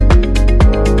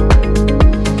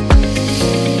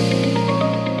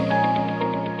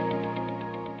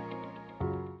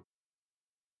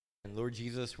Lord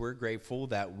Jesus, we're grateful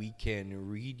that we can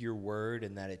read your word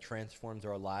and that it transforms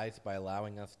our lives by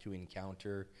allowing us to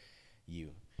encounter you.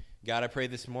 God, I pray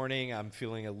this morning I'm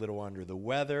feeling a little under the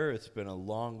weather. It's been a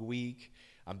long week.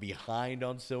 I'm behind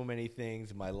on so many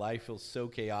things. My life feels so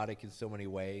chaotic in so many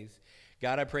ways.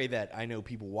 God, I pray that I know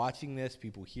people watching this,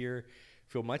 people here,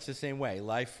 feel much the same way.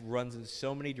 Life runs in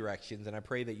so many directions, and I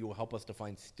pray that you will help us to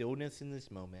find stillness in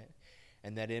this moment,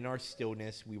 and that in our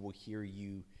stillness we will hear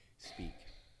you speak.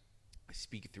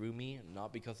 Speak through me,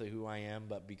 not because of who I am,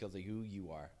 but because of who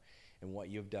you are and what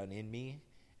you have done in me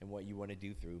and what you want to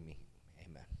do through me.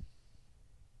 Amen.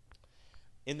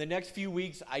 In the next few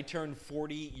weeks, I turn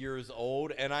 40 years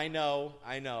old, and I know,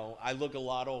 I look a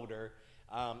lot older,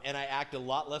 and I act a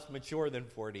lot less mature than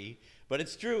 40, but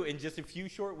it's true. In just a few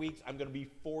short weeks, I'm going to be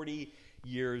 40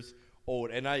 years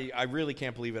old, and I really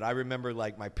can't believe it. I remember,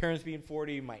 like, my parents being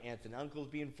 40, my aunts and uncles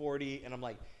being 40, and I'm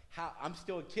like, I'm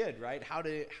still a kid, right? How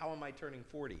am I turning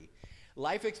 40?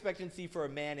 Life expectancy for a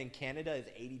man in Canada is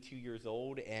 82 years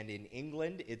old, and in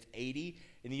England, it's 80.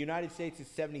 In the United States,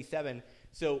 it's 77.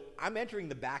 So I'm entering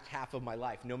the back half of my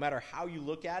life. No matter how you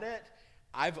look at it,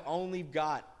 I've only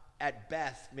got, at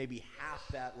best, maybe half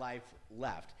that life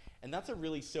left. And that's a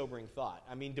really sobering thought.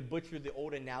 I mean, to butcher the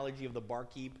old analogy of the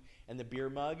barkeep and the beer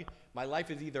mug, my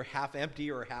life is either half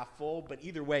empty or half full, but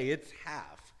either way, it's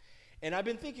half. And I've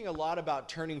been thinking a lot about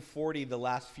turning 40 the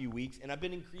last few weeks, and I've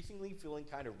been increasingly feeling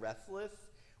kind of restless,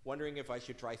 wondering if I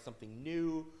should try something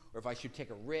new, or if I should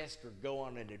take a risk or go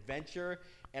on an adventure.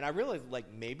 And I realized,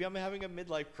 like, maybe I'm having a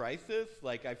midlife crisis.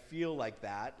 Like, I feel like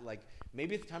that. Like,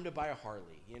 maybe it's time to buy a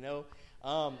Harley, you know?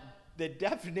 The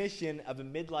definition of a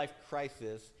midlife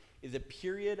crisis is a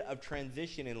period of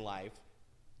transition in life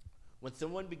when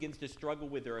someone begins to struggle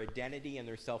with their identity and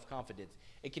their self-confidence.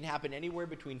 It can happen anywhere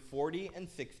between 40 and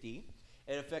 60.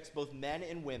 It affects both men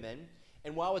and women.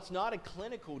 And while it's not a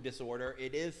clinical disorder,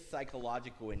 it is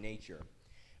psychological in nature.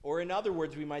 Or in other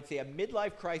words, we might say a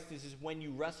midlife crisis is when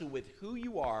you wrestle with who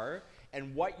you are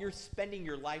and what you're spending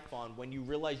your life on when you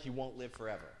realize you won't live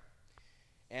forever.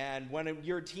 And when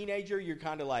you're a teenager, you're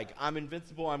kind of like, I'm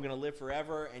invincible, I'm going to live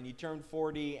forever. And you turn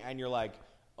 40 and you're like,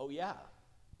 oh yeah,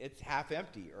 it's half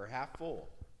empty or half full.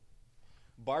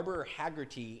 Barbara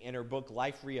Haggerty, in her book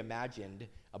Life Reimagined,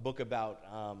 a book about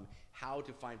how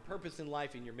to find purpose in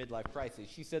life in your midlife crisis,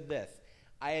 she said this: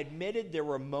 I admitted there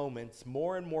were moments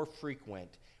more and more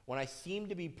frequent when I seemed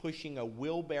to be pushing a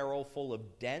wheelbarrow full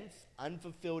of dense,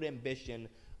 unfulfilled ambition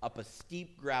up a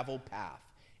steep gravel path.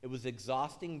 It was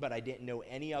exhausting, but I didn't know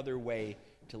any other way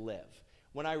to live.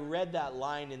 When I read that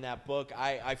line in that book,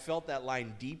 I felt that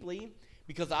line deeply,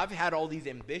 because I've had all these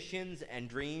ambitions and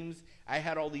dreams. I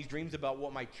had all these dreams about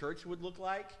what my church would look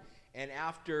like. And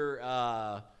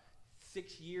after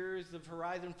 6 years of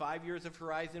Horizon, 5 years of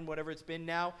Horizon, whatever it's been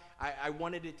now, I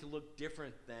wanted it to look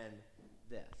different than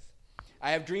this.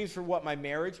 I have dreams for what my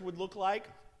marriage would look like.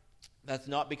 That's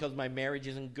not because my marriage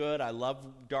isn't good. I love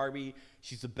Darby.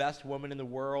 She's the best woman in the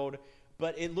world.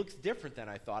 But it looks different than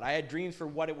I thought. I had dreams for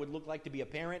what it would look like to be a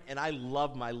parent, and I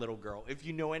love my little girl. If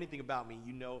you know anything about me,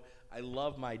 you know I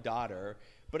love my daughter.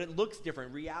 But it looks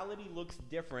different. Reality looks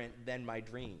different than my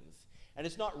dreams. And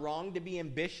it's not wrong to be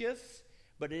ambitious,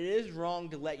 but it is wrong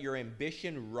to let your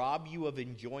ambition rob you of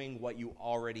enjoying what you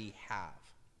already have.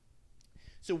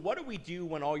 So what do we do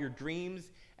when all your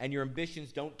dreams and your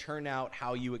ambitions don't turn out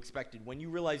how you expected? When you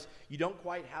realize you don't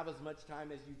quite have as much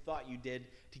time as you thought you did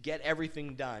to get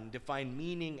everything done, to find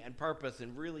meaning and purpose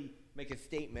and really make a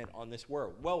statement on this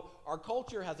world? Well, our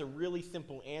culture has a really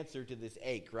simple answer to this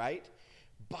ache, right?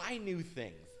 Buy new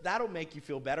things. That'll make you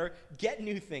feel better. Get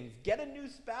new things. Get a new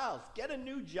spouse. Get a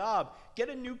new job. Get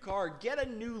a new car. Get a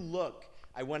new look.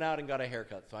 I went out and got a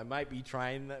haircut, so I might be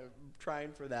trying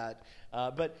for that.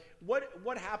 But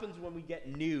what happens when we get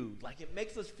new? Like, it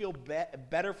makes us feel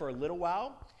better for a little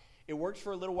while. It works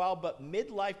for a little while, but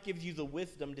midlife gives you the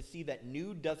wisdom to see that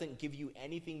new doesn't give you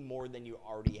anything more than you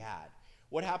already had.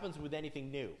 What happens with anything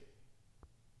new?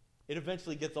 It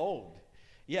eventually gets old.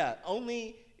 Yeah,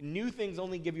 new things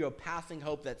only give you a passing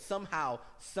hope that somehow,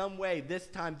 some way, this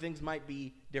time things might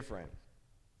be different.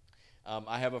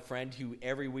 I have a friend who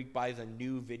every week buys a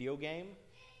new video game,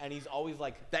 and he's always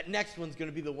like, that next one's going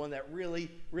to be the one that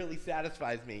really, really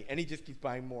satisfies me. And he just keeps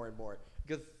buying more and more,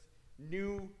 because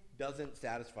new doesn't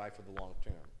satisfy for the long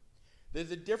term.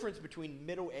 There's a difference between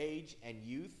middle age and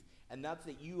youth, and that's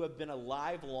that you have been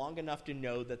alive long enough to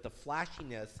know that the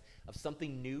flashiness of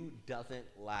something new doesn't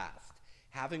last.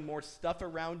 Having more stuff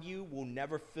around you will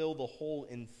never fill the hole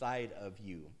inside of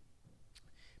you.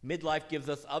 Midlife gives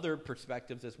us other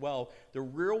perspectives as well. The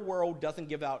real world doesn't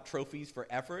give out trophies for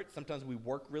effort. Sometimes we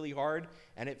work really hard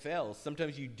and it fails.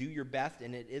 Sometimes you do your best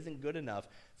and it isn't good enough.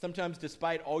 Sometimes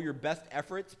despite all your best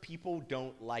efforts, people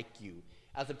don't like you.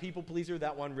 As a people pleaser,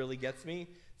 that one really gets me.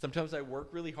 Sometimes I work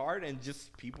really hard and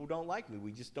just people don't like me.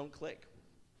 We just don't click.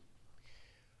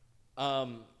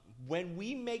 When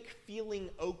we make feeling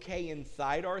okay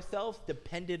inside ourselves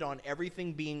dependent on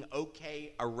everything being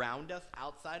okay around us,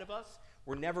 outside of us,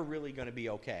 we're never really going to be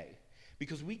okay.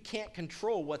 Because we can't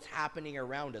control what's happening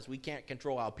around us. We can't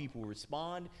control how people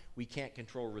respond. We can't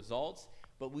control results.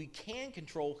 But we can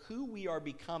control who we are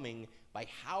becoming by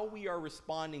how we are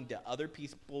responding to other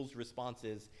people's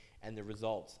responses and the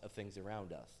results of things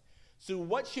around us. So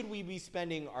what should we be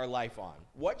spending our life on?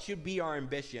 What should be our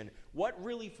ambition? What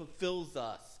really fulfills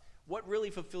us? What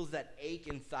really fulfills that ache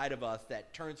inside of us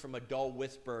that turns from a dull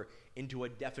whisper into a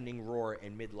deafening roar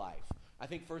in midlife? I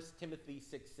think 1 Timothy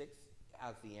 6:6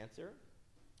 has the answer.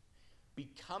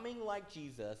 Becoming like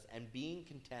Jesus and being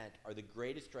content are the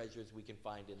greatest treasures we can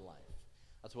find in life.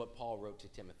 That's what Paul wrote to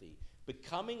Timothy.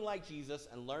 Becoming like Jesus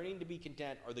and learning to be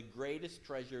content are the greatest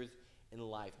treasures in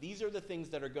life. These are the things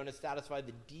that are going to satisfy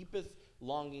the deepest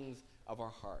longings of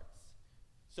our hearts.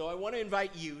 So I want to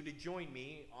invite you to join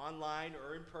me online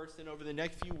or in person over the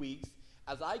next few weeks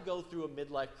as I go through a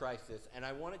midlife crisis, and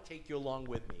I want to take you along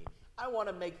with me. I want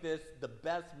to make this the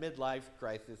best midlife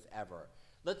crisis ever.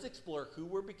 Let's explore who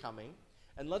we're becoming,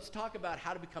 and let's talk about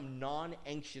how to become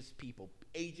non-anxious people,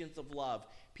 agents of love,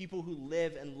 people who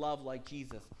live and love like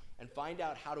Jesus, and find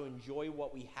out how to enjoy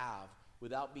what we have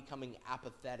without becoming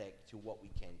apathetic to what we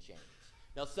can change.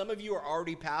 Now, some of you are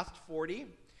already past 40.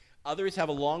 Others have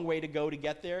a long way to go to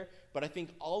get there, but I think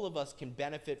all of us can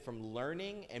benefit from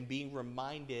learning and being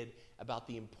reminded about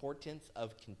the importance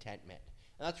of contentment.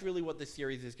 And that's really what this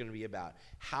series is going to be about.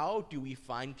 How do we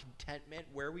find contentment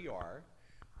where we are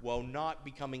while not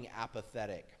becoming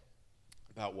apathetic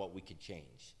about what we could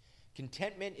change?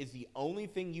 Contentment is the only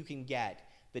thing you can get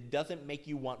that doesn't make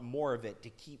you want more of it to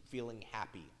keep feeling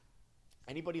happy.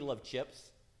 Anybody love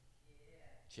chips?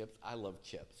 Yeah. Chips? I love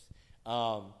chips.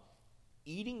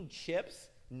 Eating chips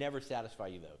never satisfy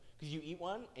you, though. Because you eat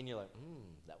one, and you're like,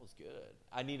 that was good.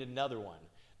 I need another one.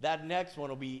 That next one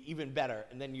will be even better.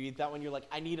 And then you eat that one, you're like,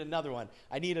 I need another one.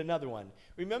 I need another one.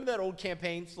 Remember that old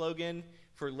campaign slogan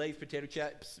for Lay's potato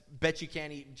chips? Bet you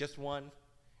can't eat just one.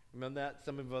 Remember that?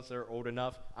 Some of us are old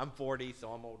enough. I'm 40,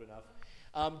 so I'm old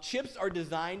enough. Chips are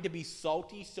designed to be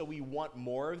salty, so we want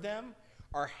more of them.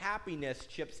 Our happiness,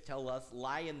 chips tell us,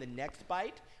 lie in the next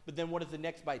bite. But then what does the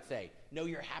next bite say? No,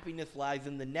 your happiness lies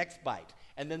in the next bite.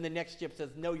 And then the next chip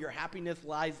says, no, your happiness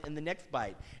lies in the next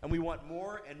bite. And we want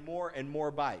more and more and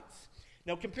more bites.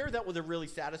 Now compare that with a really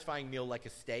satisfying meal like a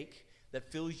steak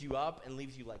that fills you up and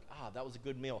leaves you like, that was a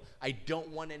good meal. I don't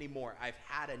want any more. I've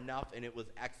had enough and it was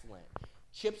excellent.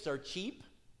 Chips are cheap,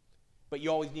 but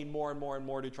you always need more and more and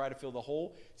more to try to fill the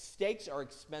hole. Steaks are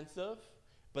expensive,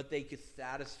 but they can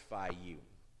satisfy you.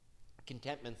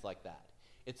 Contentment's like that.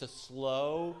 It's a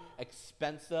slow,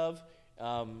 expensive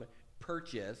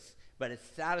purchase, but it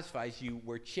satisfies you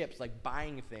where chips, like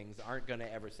buying things, aren't going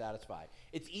to ever satisfy.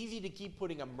 It's easy to keep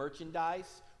putting a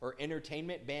merchandise or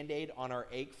entertainment Band-Aid on our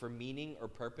ache for meaning or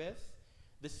purpose.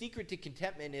 The secret to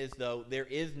contentment is, though, there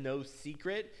is no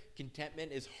secret.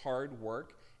 Contentment is hard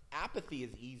work. Apathy is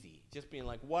easy. Just being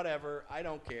like, whatever, I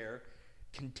don't care.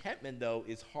 Contentment, though,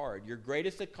 is hard. Your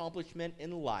greatest accomplishment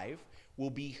in life will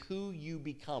be who you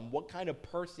become, what kind of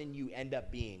person you end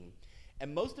up being.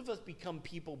 And most of us become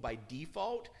people by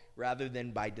default rather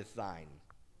than by design.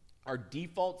 Our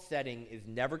default setting is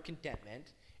never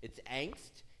contentment. It's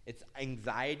angst, it's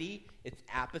anxiety, it's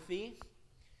apathy.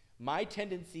 My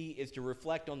tendency is to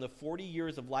reflect on the 40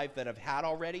 years of life that I've had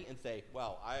already and say,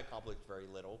 well, I accomplished very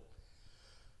little.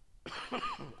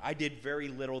 I did very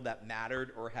little that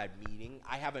mattered or had meaning.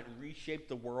 I haven't reshaped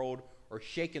the world or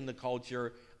shaken the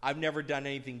culture. I've never done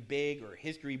anything big or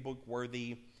history book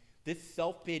worthy. This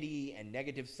self-pity and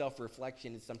negative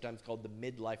self-reflection is sometimes called the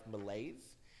midlife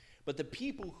malaise. But the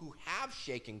people who have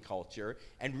shaken culture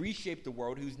and reshaped the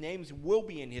world, whose names will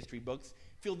be in history books,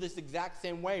 feel this exact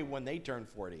same way when they turn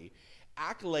 40.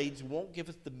 Accolades won't give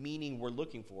us the meaning we're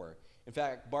looking for. In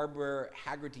fact, Barbara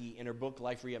Haggerty, in her book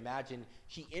Life Reimagined,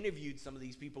 she interviewed some of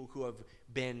these people who have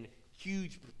been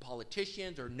huge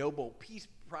politicians or Nobel Peace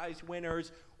Prize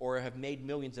winners or have made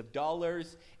millions of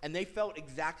dollars, and they felt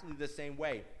exactly the same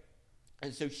way.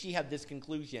 And so she had this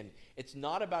conclusion: it's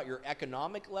not about your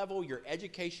economic level, your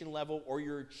education level, or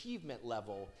your achievement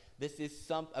level. This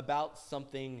is about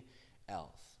something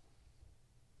else.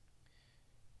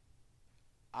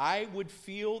 I would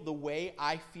feel the way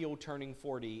I feel turning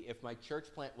 40 if my church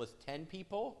plant was 10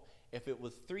 people, if it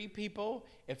was 3 people,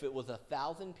 if it was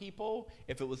 1,000 people,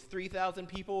 if it was 3,000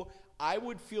 people. I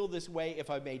would feel this way if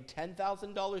I made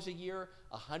 $10,000 a year,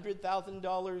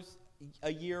 $100,000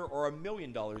 a year, or $1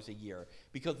 million a year,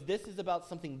 because this is about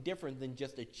something different than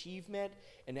just achievement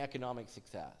and economic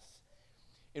success.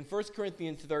 In 1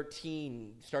 Corinthians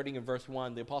 13, starting in verse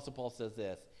 1, the Apostle Paul says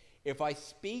this: "If I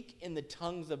speak in the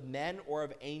tongues of men or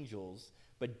of angels,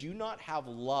 but do not have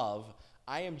love,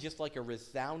 I am just like a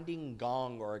resounding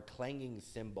gong or a clanging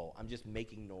cymbal." I'm just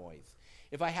making noise.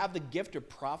 "If I have the gift of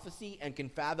prophecy and can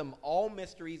fathom all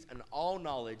mysteries and all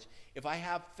knowledge, if I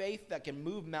have faith that can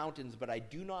move mountains, but I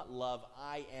do not love,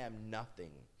 I am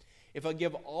nothing. If I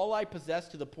give all I possess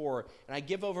to the poor, and I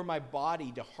give over my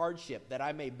body to hardship that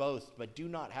I may boast, but do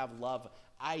not have love,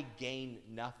 I gain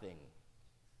nothing."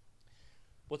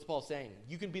 What's Paul saying?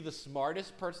 You can be the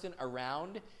smartest person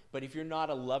around, but if you're not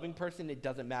a loving person, it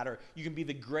doesn't matter. You can be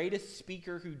the greatest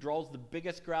speaker who draws the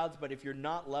biggest crowds, but if you're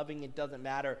not loving, it doesn't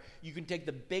matter. You can take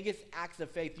the biggest acts of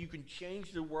faith. You can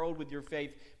change the world with your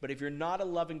faith, but if you're not a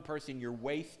loving person, you're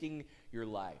wasting your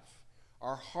life.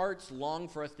 Our hearts long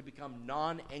for us to become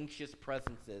non-anxious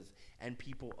presences and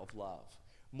people of love.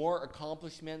 More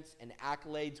accomplishments and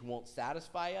accolades won't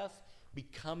satisfy us.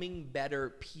 Becoming better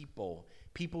people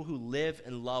who live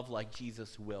and love like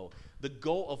Jesus will. The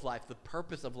goal of life, the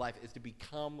purpose of life, is to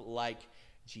become like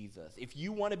Jesus. If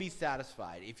you want to be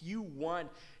satisfied, if you want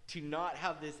to not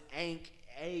have this ache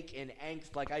and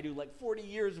angst like I do, like 40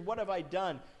 years, what have I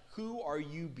done? Who are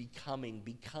you becoming?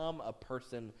 Become a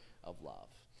person of love.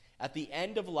 At the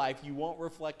end of life, you won't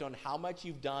reflect on how much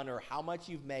you've done or how much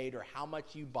you've made or how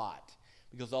much you bought,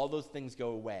 because all those things go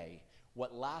away.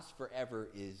 What lasts forever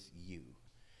is you.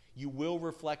 You will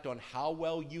reflect on how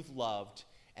well you've loved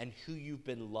and who you've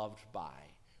been loved by.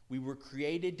 We were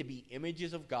created to be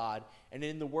images of God, and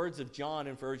in the words of John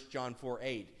in 1 John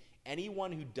 4:8,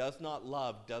 anyone who does not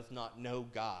love does not know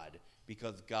God,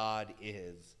 because God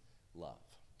is love.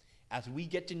 As we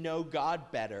get to know God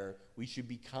better, we should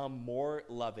become more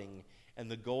loving,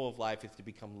 and the goal of life is to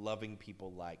become loving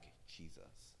people like Jesus.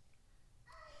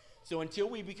 So until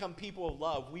we become people of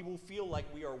love, we will feel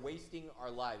like we are wasting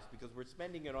our lives because we're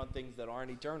spending it on things that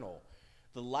aren't eternal.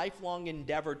 The lifelong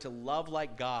endeavor to love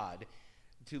like God,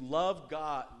 to love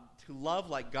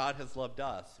like God has loved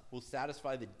us, will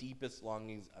satisfy the deepest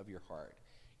longings of your heart.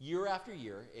 Year after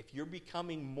year, if you're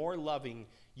becoming more loving,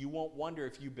 you won't wonder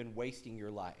if you've been wasting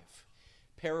your life.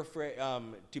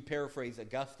 To paraphrase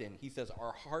Augustine, he says,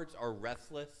 our hearts are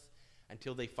restless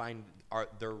until they find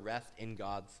their rest in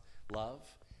God's love.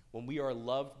 When we are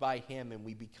loved by him and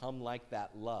we become like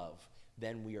that love,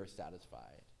 then we are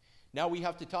satisfied. Now we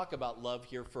have to talk about love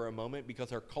here for a moment,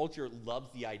 because our culture loves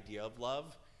the idea of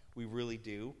love. We really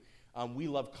do. We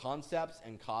love concepts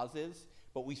and causes,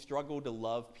 but we struggle to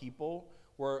love people.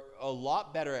 We're a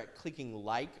lot better at clicking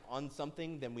like on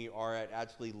something than we are at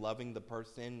actually loving the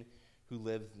person who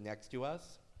lives next to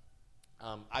us.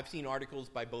 I've seen articles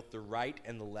by both the right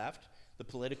and the left, the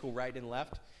political right and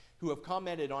left, who have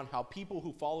commented on how people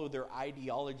who follow their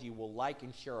ideology will like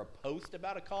and share a post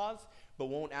about a cause, but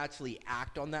won't actually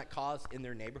act on that cause in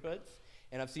their neighborhoods.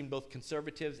 And I've seen both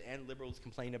conservatives and liberals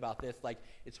complain about this. Like,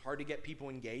 it's hard to get people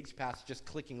engaged past just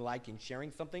clicking like and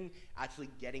sharing something,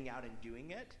 actually getting out and doing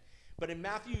it. But in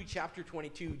Matthew chapter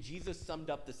 22, Jesus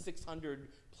summed up the 600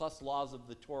 plus laws of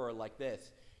the Torah like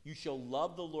this: you shall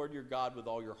love the Lord your God with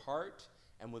all your heart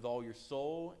and with all your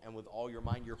soul and with all your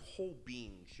mind. Your whole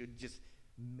being should just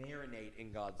marinate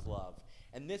in God's love.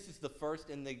 And this is the first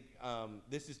and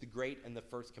this is the great and the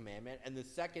first commandment. And the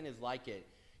second is like it: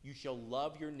 you shall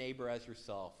love your neighbor as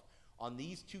yourself. On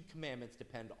these 2 commandments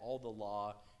depend all the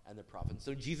law and the prophets.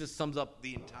 So Jesus sums up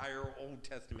the entire Old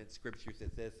Testament scriptures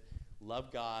as this: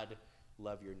 love God,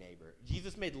 love your neighbor.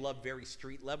 Jesus made love very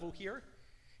street level here.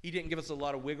 He didn't give us a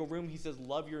lot of wiggle room. He says,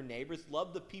 love your neighbors.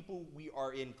 Love the people we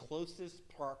are in closest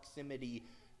proximity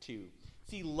to.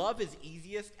 See, love is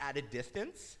easiest at a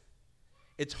distance.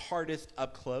 It's hardest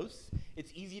up close.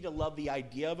 It's easy to love the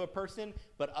idea of a person,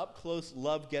 but up close,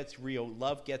 love gets real.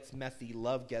 Love gets messy.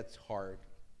 Love gets hard.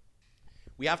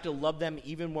 We have to love them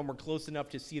even when we're close enough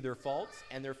to see their faults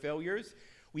and their failures.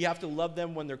 We have to love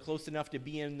them when they're close enough to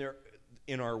be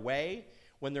in our way,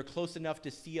 when they're close enough to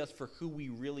see us for who we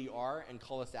really are and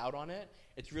call us out on it.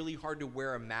 It's really hard to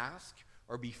wear a mask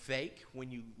or be fake when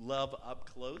you love up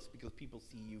close, because people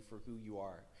see you for who you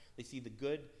are. They see the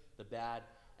good, the bad,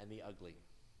 and the ugly.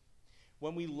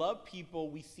 When we love people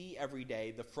we see every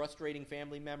day, the frustrating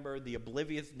family member, the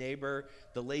oblivious neighbor,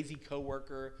 the lazy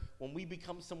coworker, when we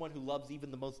become someone who loves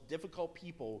even the most difficult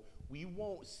people, we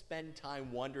won't spend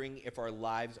time wondering if our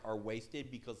lives are wasted,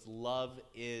 because love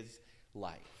is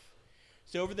life.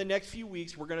 So over the next few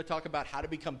weeks, we're going to talk about how to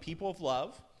become people of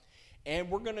love, and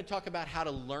we're going to talk about how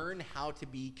to learn how to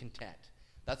be content.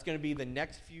 That's going to be the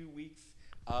next few weeks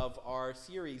of our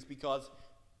series, because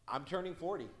I'm turning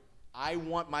 40. I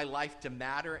want my life to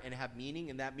matter and have meaning,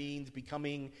 and that means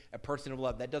becoming a person of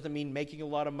love. That doesn't mean making a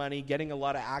lot of money, getting a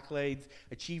lot of accolades,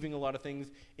 achieving a lot of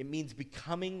things. It means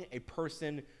becoming a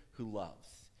person who loves.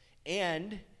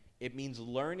 And it means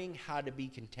learning how to be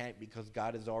content, because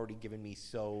God has already given me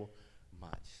so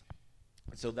much.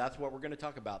 So that's what we're going to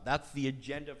talk about. That's the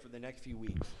agenda for the next few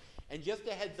weeks. And just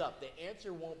a heads up, the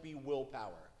answer won't be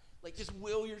willpower. Like, just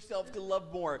will yourself to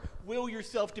love more. Will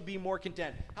yourself to be more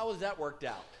content. How has that worked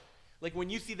out? Like,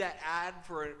 when you see that ad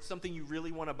for something you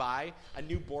really want to buy, a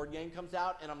new board game comes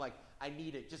out, and I'm like, I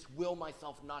need it. Just will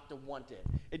myself not to want it.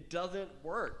 It doesn't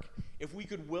work. If we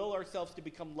could will ourselves to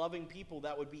become loving people,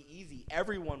 that would be easy.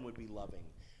 Everyone would be loving.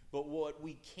 But what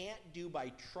we can't do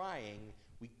by trying,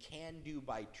 we can do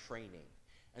by training.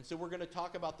 And so we're going to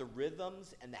talk about the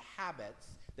rhythms and the habits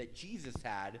that Jesus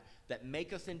had that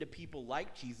make us into people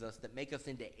like Jesus, that make us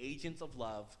into agents of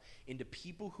love, into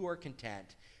people who are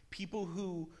content, people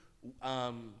who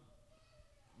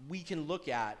we can look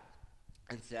at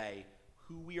and say,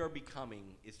 who we are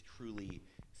becoming is truly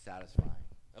satisfying.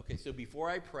 Okay, so before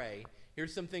I pray,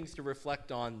 here's some things to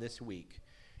reflect on this week.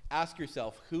 Ask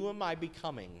yourself, who am I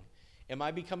becoming? Am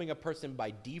I becoming a person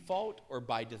by default or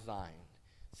by design?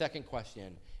 Second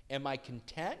question, am I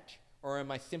content or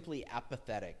am I simply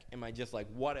apathetic? Am I just like,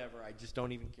 whatever, I just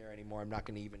don't even care anymore, I'm not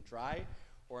going to even try?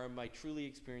 Or am I truly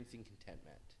experiencing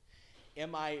contentment?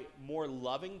 Am I more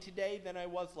loving today than I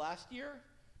was last year?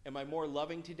 Am I more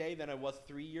loving today than I was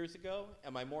 3 years ago?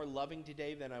 Am I more loving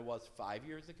today than I was 5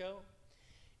 years ago?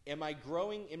 Am I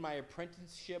growing in my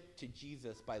apprenticeship to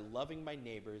Jesus by loving my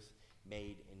neighbors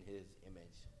made in his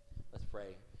image? Let's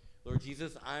pray. Lord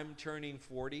Jesus, I'm turning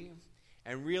 40.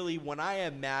 And really, when I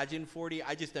imagine 40,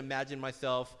 I just imagine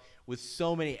myself with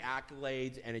so many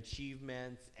accolades and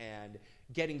achievements and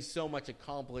getting so much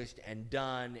accomplished and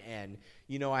done. And,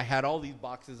 you know, I had all these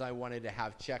boxes I wanted to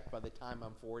have checked by the time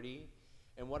I'm 40.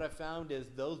 And what I found is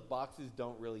those boxes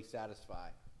don't really satisfy.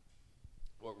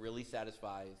 What really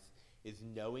satisfies is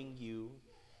knowing you,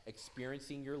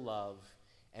 experiencing your love,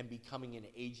 and becoming an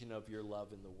agent of your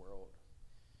love in the world.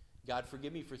 God,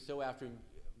 forgive me for so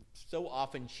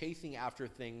often chasing after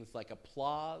things like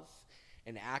applause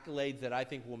and accolades that I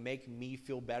think will make me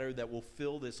feel better, that will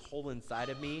fill this hole inside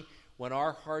of me, when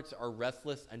our hearts are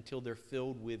restless until they're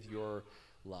filled with your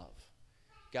love.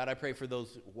 God, I pray for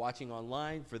those watching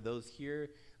online, for those here,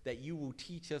 that you will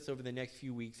teach us over the next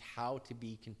few weeks how to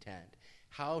be content,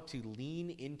 how to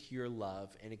lean into your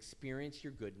love and experience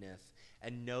your goodness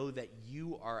and know that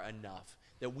you are enough,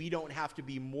 that we don't have to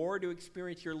be more to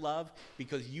experience your love,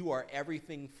 because you are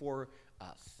everything for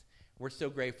us. We're so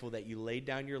grateful that you laid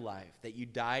down your life, that you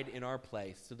died in our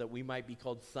place so that we might be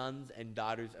called sons and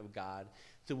daughters of God,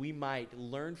 so we might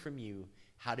learn from you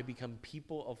how to become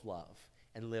people of love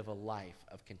and live a life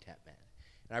of contentment.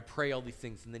 And I pray all these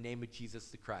things in the name of Jesus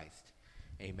the Christ.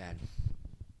 Amen.